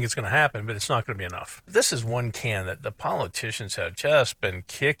 I think it's going to happen, but it's not going to be enough. This is one can that the politicians have just been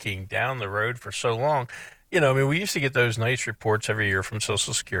kicking down the road for so long. We used to get those nice reports every year from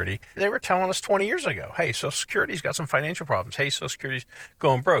Social Security. They were telling us 20 years ago, hey, Social Security's got some financial problems. Hey, Social Security's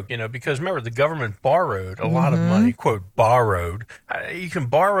going broke, because remember, the government borrowed a lot of money, quote, borrowed. You can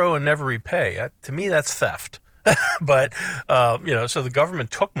borrow and never repay. To me, that's theft. But, so the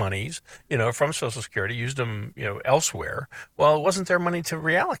government took monies, from Social Security, used them, elsewhere. Well, it wasn't their money to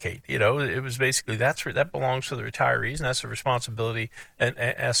reallocate. It was basically that belongs to the retirees, and that's the responsibility and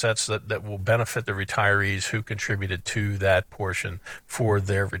assets that will benefit the retirees who contributed to that portion for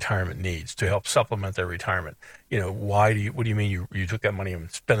their retirement needs to help supplement their retirement. What do you mean you took that money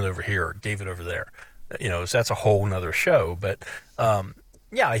and spent it over here or gave it over there? So that's a whole nother show. But,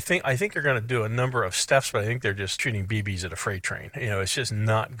 yeah, I think they're going to do a number of steps, but I think they're just shooting BBs at a freight train. It's just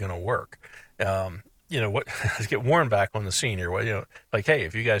not going to work. Let's get Warren back on the scene here. Well, hey,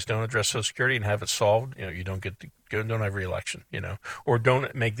 if you guys don't address Social Security and have it solved, you don't have re-election, or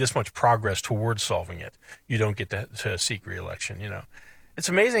don't make this much progress towards solving it, you don't get to seek re-election. It's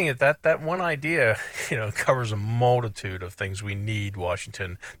amazing that one idea, covers a multitude of things we need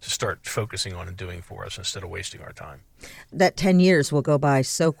Washington to start focusing on and doing for us instead of wasting our time. That 10 years will go by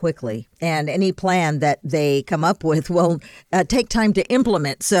so quickly, and any plan that they come up with will take time to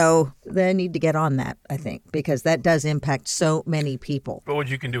implement. So they need to get on that, I think, because that does impact so many people. But what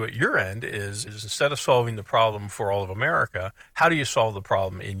you can do at your end is instead of solving the problem for all of America, how do you solve the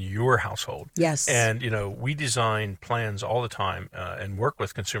problem in your household? Yes. And, we design plans all the time and work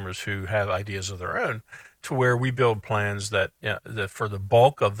with consumers who have ideas of their own to where we build plans that for the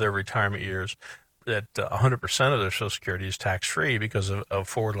bulk of their retirement years, that 100% of their Social Security is tax-free because of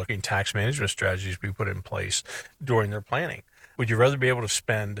forward-looking tax management strategies we put in place during their planning. Would you rather be able to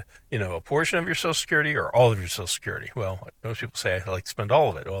spend, a portion of your Social Security or all of your Social Security? Well, most people say I like to spend all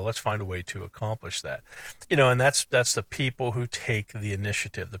of it. Well, let's find a way to accomplish that. And that's the people who take the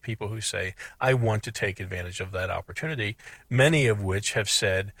initiative, the people who say, I want to take advantage of that opportunity, many of which have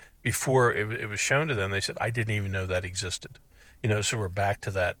said before it was shown to them, they said, I didn't even know that existed. So we're back to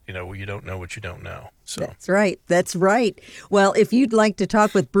that, you don't know what you don't know. So That's right. That's right. Well, if you'd like to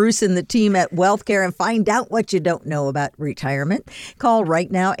talk with Bruce and the team at WealthCare and find out what you don't know about retirement, call right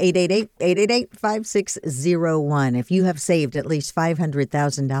now, 888-888-5601. If you have saved at least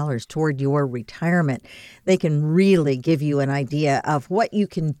 $500,000 toward your retirement, they can really give you an idea of what you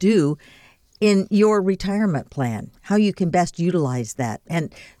can do in your retirement plan, how you can best utilize that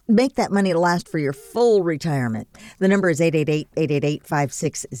and make that money last for your full retirement. The number is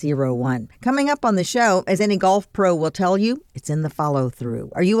 888-888-5601. Coming up on the show, as any golf pro will tell you, it's in the follow-through.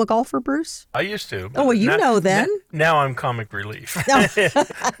 Are you a golfer, Bruce? I used to. Oh, well, you know then. Now I'm comic relief.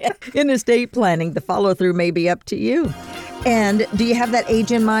 In estate planning, the follow-through may be up to you. And do you have that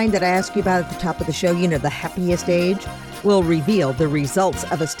age in mind that I asked you about at the top of the show? The happiest age? We'll reveal the results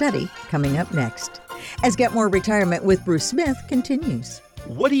of a study coming up next. As Get More Retirement with Bruce Smith continues.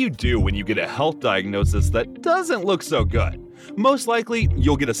 What do you do when you get a health diagnosis that doesn't look so good? Most likely,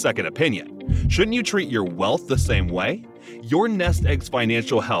 you'll get a second opinion. Shouldn't you treat your wealth the same way? Your nest egg's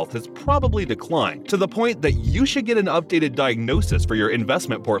financial health has probably declined to the point that you should get an updated diagnosis for your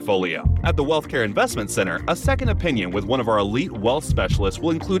investment portfolio. At the WealthCare Investment Center, a second opinion with one of our elite wealth specialists will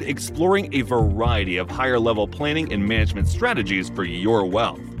include exploring a variety of higher-level planning and management strategies for your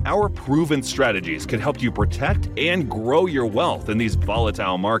wealth. Our proven strategies can help you protect and grow your wealth in these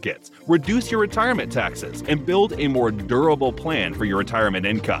volatile markets, reduce your retirement taxes, and build a more durable plan for your retirement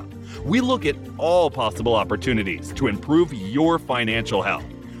income. We look at all possible opportunities to improve your financial health.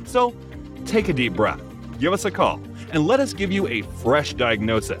 So, take a deep breath, give us a call, and let us give you a fresh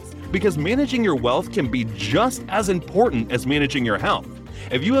diagnosis, because managing your wealth can be just as important as managing your health.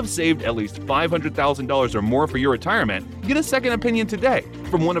 If you have saved at least $500,000 or more for your retirement, get a second opinion today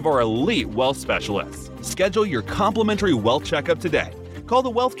from one of our elite wealth specialists. Schedule your complimentary wealth checkup today. Call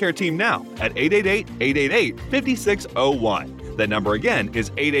the WealthCare team now at 888-888-5601. That number again is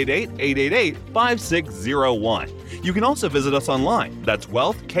 888-888-5601. You can also visit us online. That's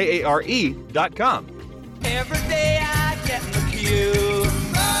wealthkare.com. Every day I get in the queue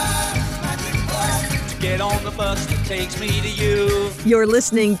to get on the bus that takes me to you. You're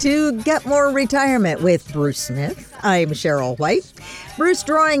listening to Get More Retirement with Bruce Smith. I'm Cheryl White. Bruce,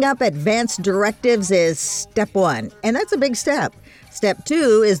 drawing up advance directives is step one, and that's a big step. Step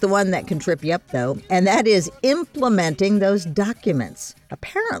two is the one that can trip you up, though, and that is implementing those documents.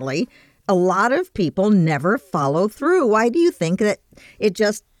 Apparently, a lot of people never follow through. Why do you think that it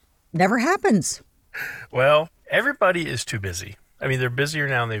just never happens? Well, everybody is too busy. I mean, they're busier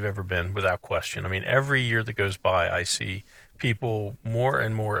now than they've ever been, without question. I mean, every year that goes by, I see people more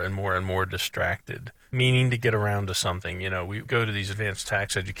and more distracted, meaning to get around to something. You know, we go to these advanced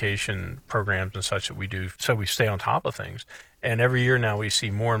tax education programs and such that we do, so we stay on top of things. And every year now we see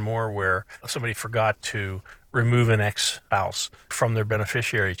more and more where somebody forgot to remove an ex-spouse from their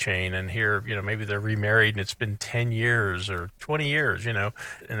beneficiary chain. And here, you know, maybe they're remarried and it's been 10 years or 20 years, you know,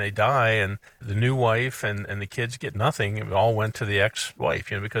 and they die and the new wife and the kids get nothing. It all went to the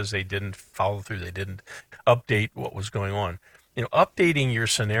ex-wife, you know, because they didn't follow through. They didn't update what was going on. You know, updating your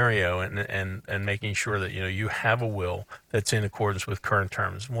scenario and making sure that, you know, you have a will that's in accordance with current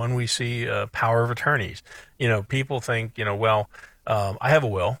terms. One, we see power of attorneys. You know, people think, you know, well, I have a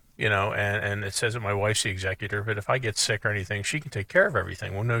will, you know, and it says that my wife's the executor, but if I get sick or anything, she can take care of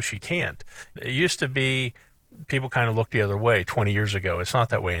everything. Well, no, she can't. It used to be people kind of looked the other way 20 years ago. It's not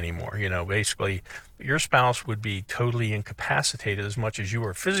that way anymore. You know, basically, your spouse would be totally incapacitated as much as you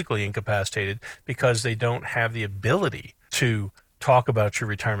are physically incapacitated because they don't have the ability to talk about your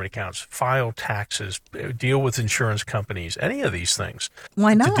retirement accounts, file taxes, deal with insurance companies, any of these things.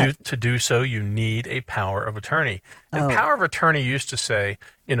 Why not? To do so, you need a power of attorney. And power of attorney used to say,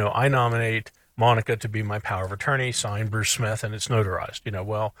 you know, I nominate Monica to be my power of attorney, signed Bruce Smith, and it's notarized. You know,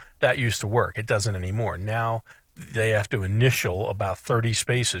 well, that used to work. It doesn't anymore. Now they have to initial about 30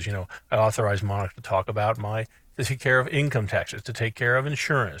 spaces. You know, I authorize Monica to talk about to take care of income taxes, to take care of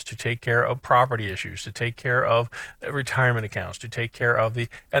insurance, to take care of property issues, to take care of retirement accounts, to take care of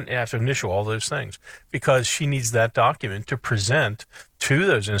and have to initial all those things because she needs that document to present to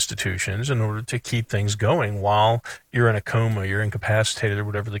those institutions in order to keep things going while you're in a coma, you're incapacitated, or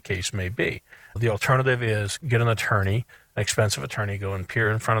whatever the case may be. The alternative is get an attorney, an expensive attorney, go and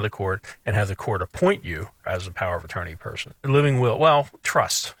appear in front of the court and have the court appoint you as a power of attorney person. Living will, well,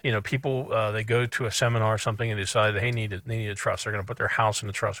 trust. You know, people, they go to a seminar or something and decide they need a trust. They're going to put their house in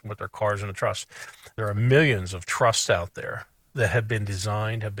a trust and put their cars in a trust. There are millions of trusts out there that have been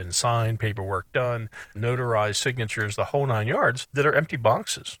designed, have been signed, paperwork done, notarized signatures, the whole 9 yards, that are empty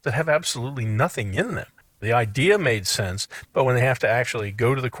boxes that have absolutely nothing in them. The idea made sense, but when they have to actually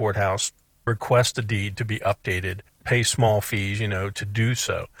go to the courthouse, request a deed to be updated, pay small fees, you know, to do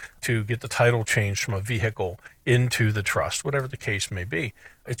so, to get the title changed from a vehicle into the trust, whatever the case may be.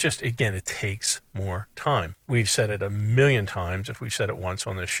 It's just, again, it takes more time. We've said it a million times, if we've said it once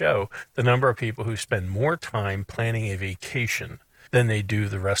on this show, the number of people who spend more time planning a vacation than they do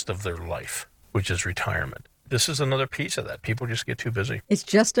the rest of their life, which is retirement. This is another piece of that. People just get too busy. It's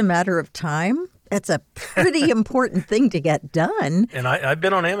just a matter of time. That's a pretty important thing to get done. And I've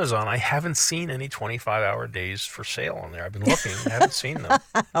been on Amazon. I haven't seen any 25-hour days for sale on there. I've been looking. I haven't seen them.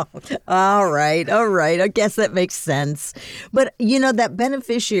 All right. I guess that makes sense. But, you know, that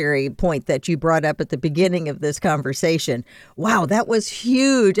beneficiary point that you brought up at the beginning of this conversation, wow, that was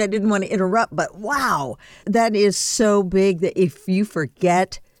huge. I didn't want to interrupt, but wow, that is so big that if you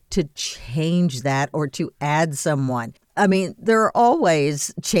forget to change that or to add someone, I mean, there are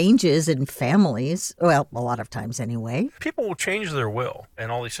always changes in families. Well, a lot of times anyway. People will change their will and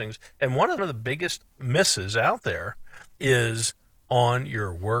all these things. And one of the biggest misses out there is on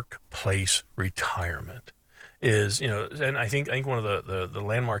your workplace retirement. Is, you know, and I think one of the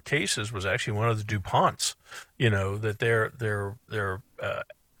landmark cases was actually one of the DuPonts, you know, that their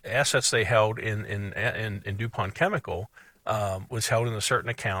assets they held in DuPont Chemical was held in a certain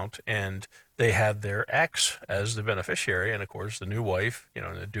account, and they had their ex as the beneficiary, and of course the new wife, you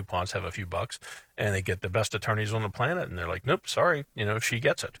know, the DuPonts have a few bucks, and they get the best attorneys on the planet, and they're like, nope, sorry, you know, she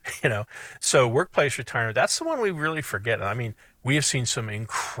gets it, you know. So workplace retirement, that's the one we really forget. I mean, we have seen some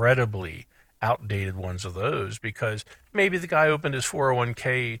incredibly outdated ones of those because maybe the guy opened his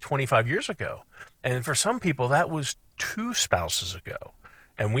 401k 25 years ago, and for some people that was 2 spouses ago.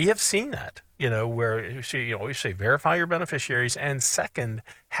 And we have seen that, you know, where you always say verify your beneficiaries, and second,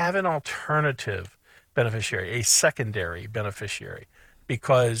 have an alternative beneficiary, a secondary beneficiary.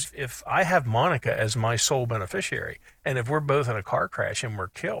 Because if I have Monica as my sole beneficiary, and if we're both in a car crash and we're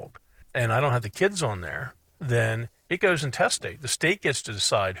killed, and I don't have the kids on there, then it goes intestate. The state gets to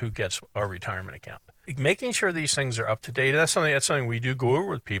decide who gets our retirement account. making sure these things are up to date. That's something we do go over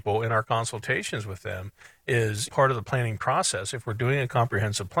with people in our consultations with them, is part of the planning process. If we're doing a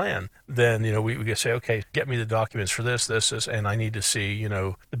comprehensive plan, then, we can say, okay, get me the documents for this, and I need to see,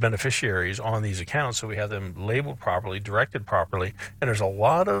 the beneficiaries on these accounts so we have them labeled properly, directed properly. And there's a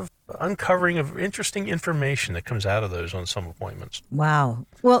lot of uncovering of interesting information that comes out of those on some appointments. Wow.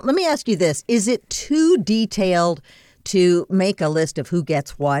 Well, let me ask you this. Is it too detailed to make a list of who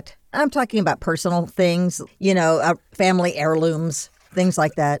gets what? I'm talking about personal things, family heirlooms, things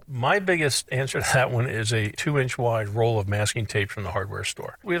like that. My biggest answer to that one is a 2-inch wide roll of masking tape from the hardware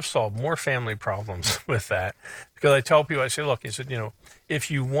store. We have solved more family problems with that, because I tell people, I say, look,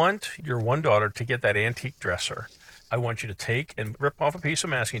 if you want your one daughter to get that antique dresser, I want you to take and rip off a piece of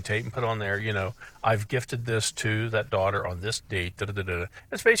masking tape and put on there, I've gifted this to that daughter on this date.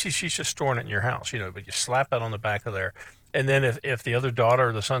 It's basically, she's just storing it in your house, but you slap that on the back of there. And then if the other daughter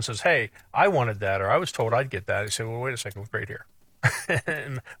or the son says, hey, I wanted that, or I was told I'd get that, I say, well, wait a second, look right here.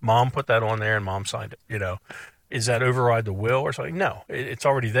 And mom put that on there and mom signed it, Is that override the will or something? No, it's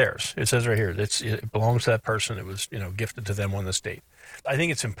already theirs. It says right here, it belongs to that person. It was, gifted to them on this date. I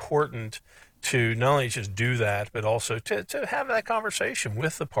think it's important to not only just do that, but also to have that conversation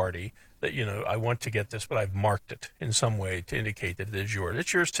with the party that, I want to get this, but I've marked it in some way to indicate that it is yours.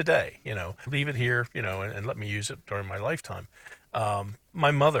 It's yours today, leave it here, and let me use it during my lifetime.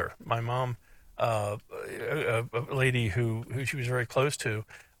 My mom, a lady who she was very close to,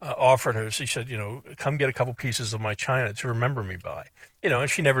 offered her, she said, come get a couple pieces of my china to remember me by, and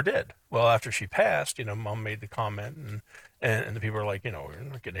she never did. Well, after she passed, mom made the comment, and the people are like, we're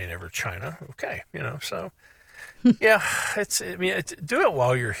not getting any of her china. Okay. So yeah, do it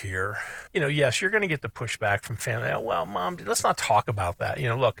while you're here. Yes, you're going to get the pushback from family. Oh, well, mom, let's not talk about that.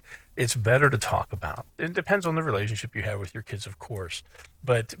 Look, it's better to talk about. It depends on the relationship you have with your kids, of course.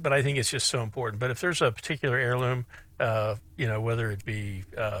 But I think it's just so important. But if there's a particular heirloom, whether it be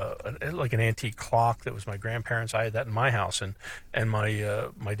like an antique clock that was my grandparents', I had that in my house, and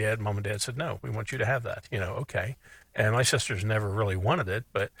my mom and dad said, no, we want you to have that. Okay. And my sisters never really wanted it,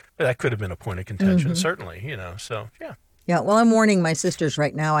 but that could have been a point of contention, certainly, so, yeah. Yeah, well, I'm warning my sisters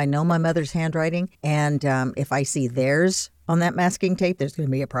right now. I know my mother's handwriting, and if I see theirs on that masking tape, there's going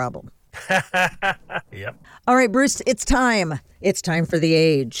to be a problem. Yep. All right, Bruce, it's time. It's time for the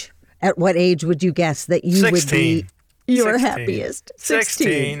age. At what age would you guess that you 16. would be your happiest?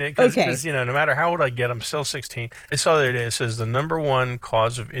 16. Okay. Because, no matter how old I get, I'm still 16. I saw the other day, it says the number one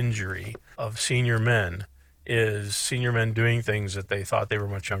cause of injury of senior men is senior men doing things that they thought they were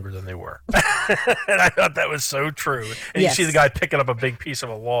much younger than they were. And I thought that was so true. And Yes. You see the guy picking up a big piece of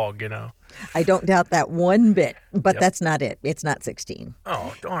a log, I don't doubt that one bit, but that's not it. It's not 16.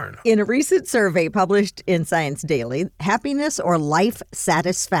 Oh, darn. In a recent survey published in Science Daily, happiness or life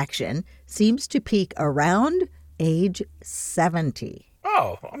satisfaction seems to peak around age 70.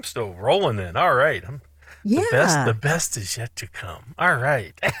 Oh, I'm still rolling in. All right. Yeah. The best is yet to come. All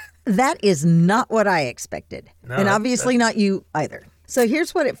right. That is not what I expected. No, and obviously not you either. So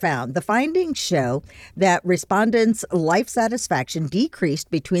here's what it found. The findings show that respondents' life satisfaction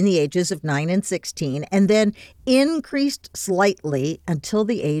decreased between the ages of 9 and 16 and then increased slightly until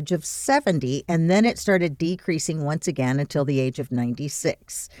the age of 70. And then it started decreasing once again until the age of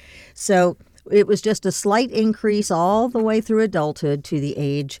 96. So it was just a slight increase all the way through adulthood to the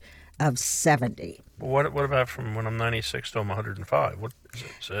age of 70. What about from when I'm 96 to I'm 105? What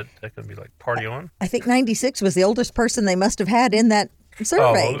is that going to be like party on? I think 96 was the oldest person they must have had in that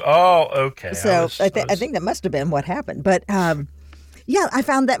survey. Oh, okay. So I think that must have been what happened. But yeah, I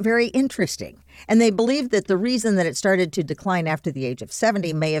found that very interesting. And they believe that the reason that it started to decline after the age of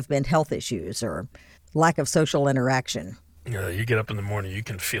 70 may have been health issues or lack of social interaction. You get up in the morning, you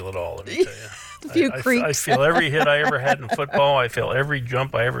can feel it all. Let me tell you. A few creaks. I feel every hit I ever had in football. I feel every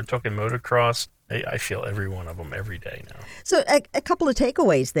jump I ever took in motocross. I feel every one of them every day now. So a couple of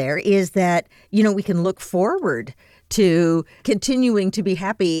takeaways there is that, we can look forward to continuing to be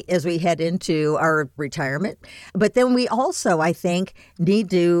happy as we head into our retirement. But then we also, I think, need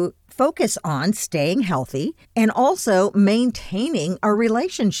to focus on staying healthy and also maintaining our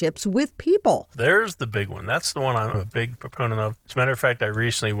relationships with people. There's the big one. That's the one I'm a big proponent of. As a matter of fact, I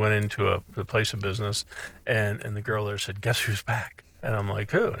recently went into a place of business and the girl there said, guess who's back? And I'm like,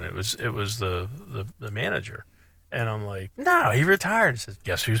 who? And it was the manager. And I'm like, no, he retired. He says,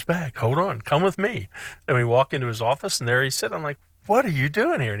 guess who's back? Hold on, come with me. And we walk into his office, and there he sat. I'm like, what are you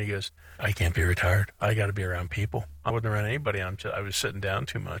doing here? And he goes, I can't be retired. I got to be around people. I wasn't around anybody. I was sitting down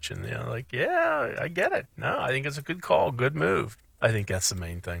too much. And yeah, I get it. No, I think it's a good call, good move. I think that's the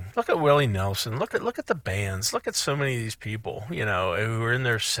main thing. Look at Willie Nelson. Look at the bands. Look at so many of these people, who are in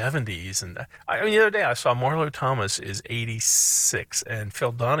their 70s. And the other day I saw Marlo Thomas is 86 and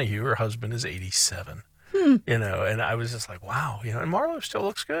Phil Donahue, her husband, is 87. And I was just like, wow, and Marlo still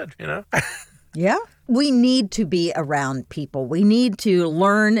looks good, Yeah. We need to be around people. We need to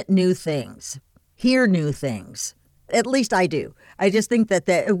learn new things, hear new things. At least I do. I just think that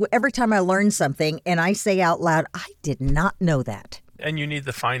every time I learn something and I say out loud, I did not know that. And you need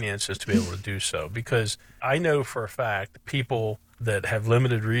the finances to be able to do so, because I know for a fact people that have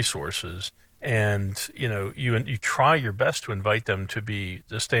limited resources, and you try your best to invite them to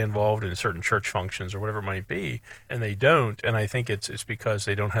stay involved in certain church functions or whatever it might be, and they don't. And I think it's because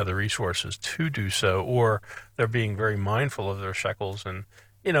they don't have the resources to do so, or they're being very mindful of their shekels. And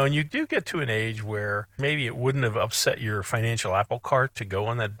and you do get to an age where maybe it wouldn't have upset your financial apple cart to go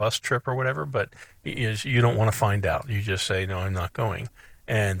on that bus trip or whatever, but you don't want to find out. You just say, no, I'm not going.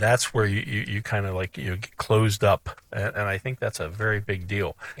 And that's where you kind of get closed up. And I think that's a very big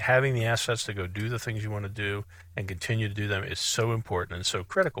deal. Having the assets to go do the things you want to do and continue to do them is so important and so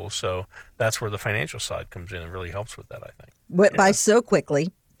critical. So that's where the financial side comes in and really helps with that, I think. Went by so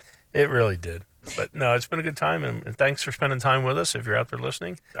quickly. It really did. But no, it's been a good time, and thanks for spending time with us. If you're out there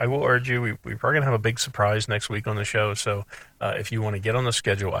listening, I will urge you, we're probably going to have a big surprise next week on the show. So if you want to get on the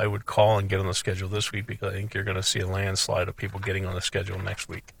schedule, I would call and get on the schedule this week, because I think you're going to see a landslide of people getting on the schedule next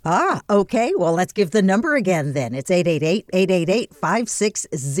week. Okay. Well, let's give the number again then. It's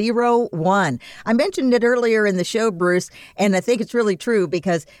 888-888-5601. I mentioned it earlier in the show, Bruce, and I think it's really true,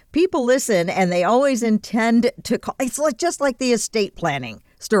 because people listen and they always intend to call. It's just like the estate planning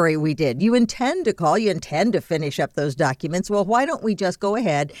story we did. You intend to call, you intend to finish up those documents. Well, why don't we just go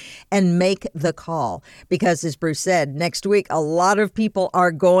ahead and make the call? Because as Bruce said, next week, a lot of people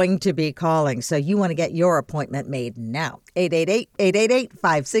are going to be calling. So you want to get your appointment made now.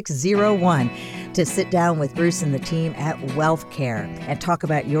 888-888-5601 to sit down with Bruce and the team at WealthCare and talk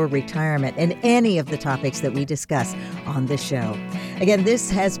about your retirement and any of the topics that we discuss on the show. Again, this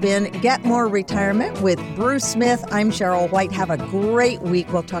has been Get More Retirement with Bruce Smith. I'm Cheryl White. Have a great week.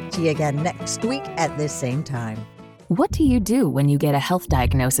 We'll talk to you again next week at this same time. What do you do when you get a health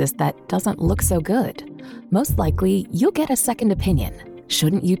diagnosis that doesn't look so good? Most likely, you'll get a second opinion.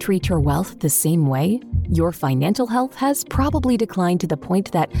 Shouldn't you treat your wealth the same way? Your financial health has probably declined to the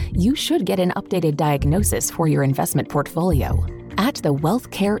point that you should get an updated diagnosis for your investment portfolio. At the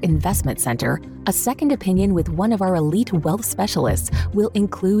WealthCare Investment Center, a second opinion with one of our elite wealth specialists will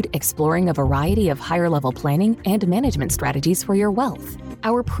include exploring a variety of higher-level planning and management strategies for your wealth.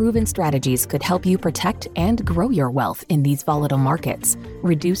 Our proven strategies could help you protect and grow your wealth in these volatile markets,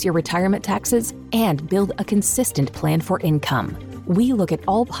 reduce your retirement taxes, and build a consistent plan for income. We look at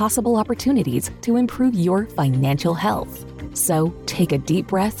all possible opportunities to improve your financial health. So take a deep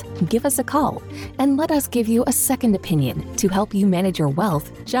breath, give us a call, and let us give you a second opinion to help you manage your wealth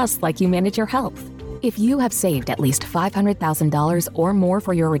just like you manage your health. If you have saved at least $500,000 or more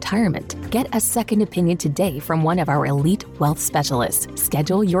for your retirement, get a second opinion today from one of our elite wealth specialists.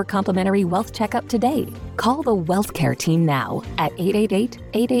 Schedule your complimentary wealth checkup today. Call the WealthCare team now at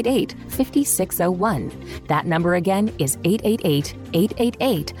 888-888-5601. That number again is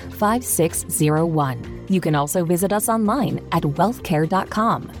 888-888-5601. You can also visit us online at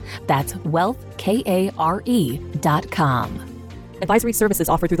wealthcare.com. That's wealthkare.com. Advisory services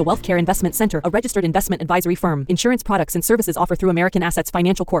offered through the WealthCare Investment Center, a registered investment advisory firm. Insurance products and services offered through American Assets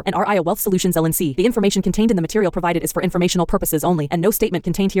Financial Corp. and RIA Wealth Solutions LLC. The information contained in the material provided is for informational purposes only, and no statement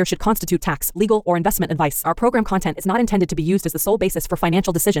contained here should constitute tax, legal, or investment advice. Our program content is not intended to be used as the sole basis for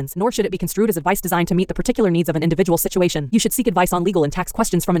financial decisions, nor should it be construed as advice designed to meet the particular needs of an individual situation. You should seek advice on legal and tax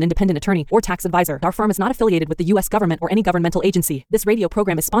questions from an independent attorney or tax advisor. Our firm is not affiliated with the U.S. government or any governmental agency. This radio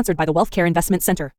program is sponsored by the WealthCare Investment Center.